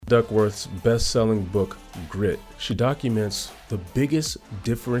Duckworth's best-selling book, Grit. She documents the biggest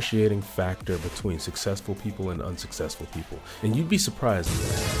differentiating factor between successful people and unsuccessful people. And you'd be surprised.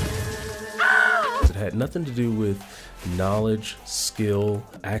 It had nothing to do with knowledge, skill,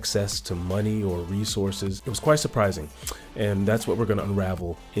 access to money or resources. It was quite surprising. And that's what we're going to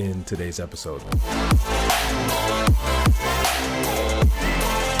unravel in today's episode.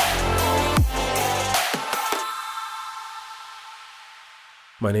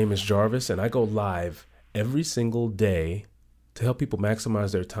 My name is Jarvis, and I go live every single day to help people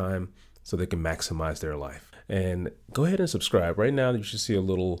maximize their time so they can maximize their life. And go ahead and subscribe. Right now, you should see a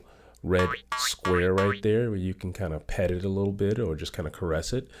little red square right there where you can kind of pet it a little bit or just kind of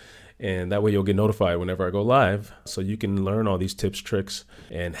caress it. And that way you'll get notified whenever I go live, so you can learn all these tips, tricks,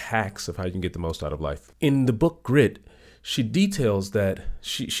 and hacks of how you can get the most out of life. In the book Grit, she details that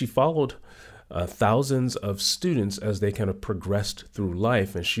she followed thousands of students as they kind of progressed through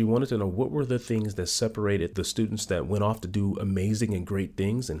life. And she wanted to know what were the things that separated the students that went off to do amazing and great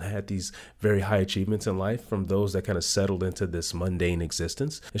things and had these very high achievements in life from those that kind of settled into this mundane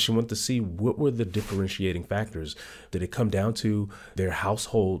existence. And she wanted to see what were the differentiating factors. Did it come down to their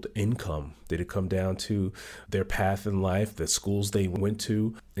household income? Did it come down to their path in life, the schools they went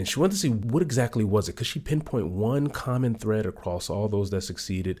to? And she wanted to see what exactly was it, because she pinpointed one common thread across all those that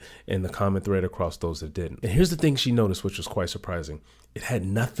succeeded and the common thread across those that didn't. And here's the thing she noticed, which was quite surprising. It had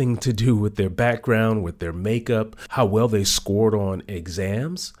nothing to do with their background, with their makeup, how well they scored on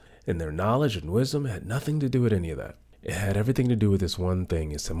exams, and their knowledge and wisdom. It had nothing to do with any of that. It had everything to do with this one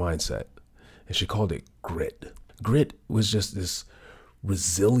thing. It's a mindset. And she called it grit. Grit was just this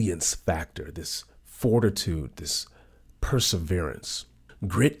resilience factor, this fortitude, this perseverance.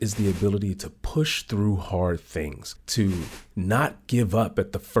 Grit is the ability to push through hard things, to not give up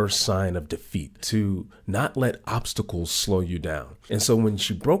at the first sign of defeat, to not let obstacles slow you down. And so when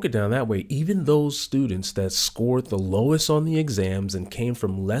she broke it down that way, even those students that scored the lowest on the exams and came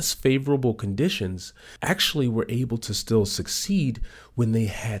from less favorable conditions actually were able to still succeed when they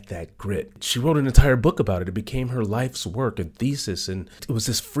had that grit. She wrote an entire book about it. It became her life's work and thesis. And it was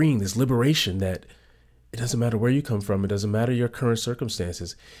this freeing, this liberation that it doesn't matter where you come from. It doesn't matter your current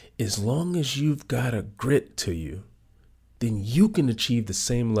circumstances. As long as you've got a grit to you, then you can achieve the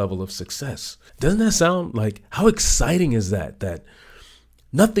same level of success. Doesn't that sound like, how exciting is that? That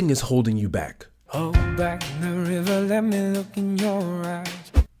nothing is holding you back. Hold back in the river, let me look in your eyes.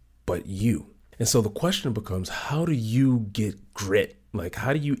 But you. And so the question becomes, how do you get grit? Like,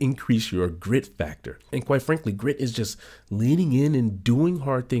 how do you increase your grit factor? And quite frankly, grit is just leaning in and doing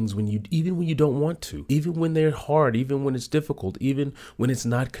hard things even when you don't want to, even when they're hard, even when it's difficult, even when it's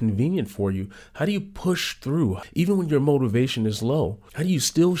not convenient for you. How do you push through? Even when your motivation is low, how do you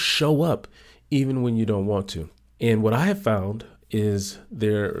still show up even when you don't want to? And what I have found is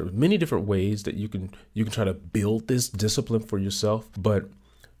there are many different ways that you can try to build this discipline for yourself, but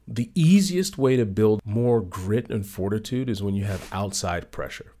the easiest way to build more grit and fortitude is when you have outside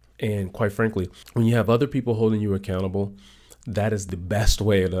pressure. And quite frankly, when you have other people holding you accountable, that is the best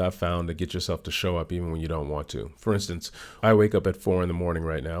way that I've found to get yourself to show up even when you don't want to. For instance, I wake up at 4 a.m.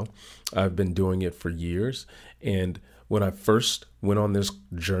 right now. I've been doing it for years. And when I first went on this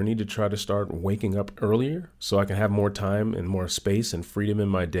journey to try to start waking up earlier so I can have more time and more space and freedom in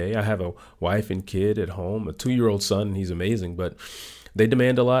my day, I have a wife and kid at home, a 2-year-old son, and he's amazing, but they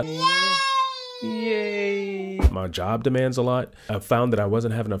demand a lot. Yay! My job demands a lot. I found that I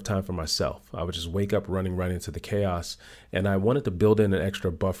wasn't having enough time for myself. I would just wake up running right into the chaos, and I wanted to build in an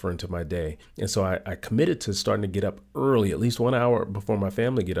extra buffer into my day. And so I committed to starting to get up early, at least 1 hour before my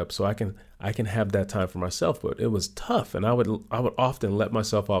family get up, so I can have that time for myself. But it was tough, and I would often let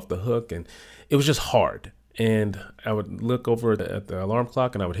myself off the hook, and it was just hard. And I would look over at the alarm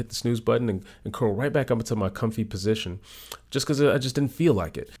clock and I would hit the snooze button and curl right back up into my comfy position just because I just didn't feel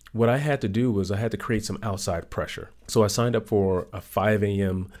like it. What I had to do was I had to create some outside pressure. So I signed up for a 5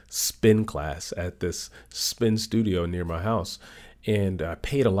 a.m. spin class at this spin studio near my house. And I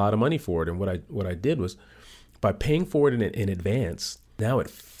paid a lot of money for it. And what I did was, by paying for it in advance, now it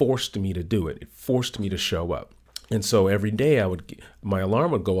forced me to do it. It forced me to show up. And so every day my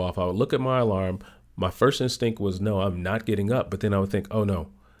alarm would go off. I would look at my alarm. My first instinct was, no, I'm not getting up. But then I would think, oh, no,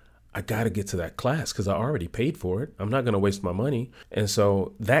 I got to get to that class because I already paid for it. I'm not going to waste my money. And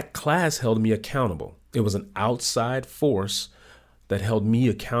so that class held me accountable. It was an outside force that held me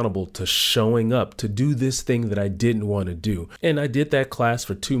accountable to showing up to do this thing that I didn't want to do. And I did that class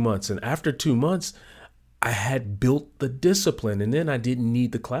for 2 months. And after 2 months, I had built the discipline, and then I didn't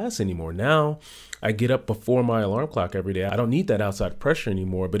need the class anymore. Now I get up before my alarm clock every day. I don't need that outside pressure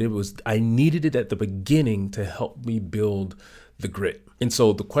anymore, but I needed it at the beginning to help me build the grit. And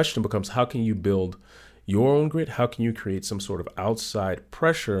so the question becomes, how can you build your own grit? How can you create some sort of outside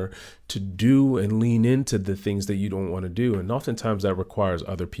pressure to do and lean into the things that you don't want to do? And oftentimes that requires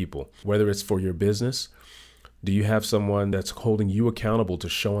other people, whether it's for your business. Do you have someone that's holding you accountable to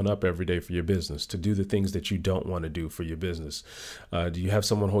showing up every day for your business, to do the things that you don't want to do for your business? Do you have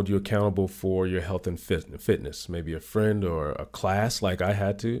someone hold you accountable for your health and fitness? Maybe a friend or a class like I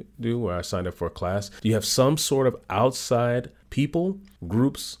had to do where I signed up for a class. Do you have some sort of outside people,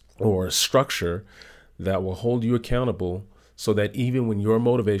 groups, or structure that will hold you accountable so that even when your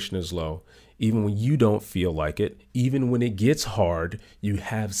motivation is low, even when you don't feel like it, even when it gets hard, you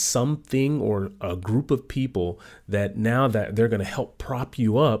have something or a group of people that now that they're going to help prop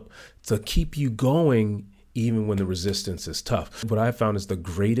you up to keep you going even when the resistance is tough. What I found is the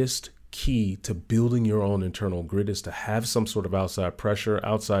greatest key to building your own internal grit is to have some sort of outside pressure,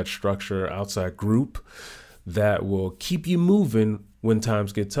 outside structure, outside group that will keep you moving when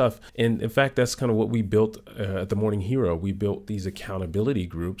times get tough. And in fact, that's kind of what we built at the Morning Hero. We built these accountability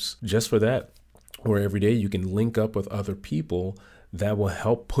groups just for that, where every day you can link up with other people that will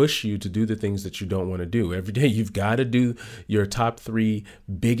help push you to do the things that you don't want to do. Every day you've got to do your top 3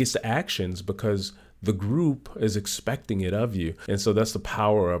 biggest actions because the group is expecting it of you. And so that's the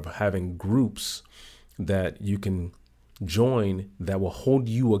power of having groups that you can join that will hold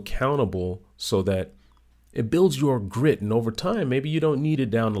you accountable so that it builds your grit. And over time, maybe you don't need it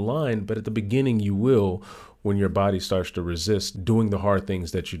down the line, but at the beginning you will, when your body starts to resist doing the hard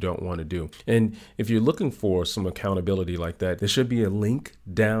things that you don't want to do. And if you're looking for some accountability like that, there should be a link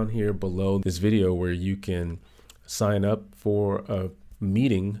down here below this video where you can sign up for a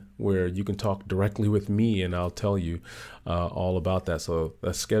meeting where you can talk directly with me and I'll tell you all about that. So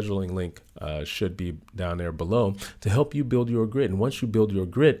the scheduling link should be down there below to help you build your grit. And once you build your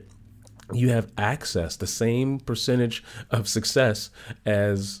grit, you have access, the same percentage of success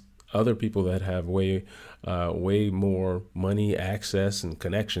as other people that have way more money, access, and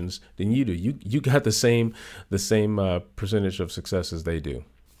connections than you do. You got the same percentage of success as they do.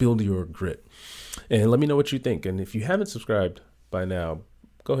 Build your grit, and let me know what you think. And if you haven't subscribed by now,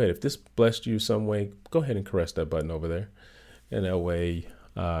 go ahead. If this blessed you some way, go ahead and caress that button over there, and that way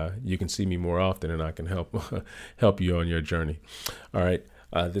you can see me more often, and I can help you on your journey. All right.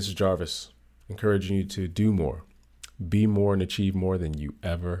 This is Jarvis, encouraging you to do more, be more, and achieve more than you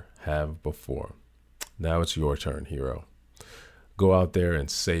ever have before. Now it's your turn, hero. Go out there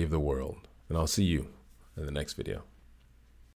and save the world, and I'll see you in the next video.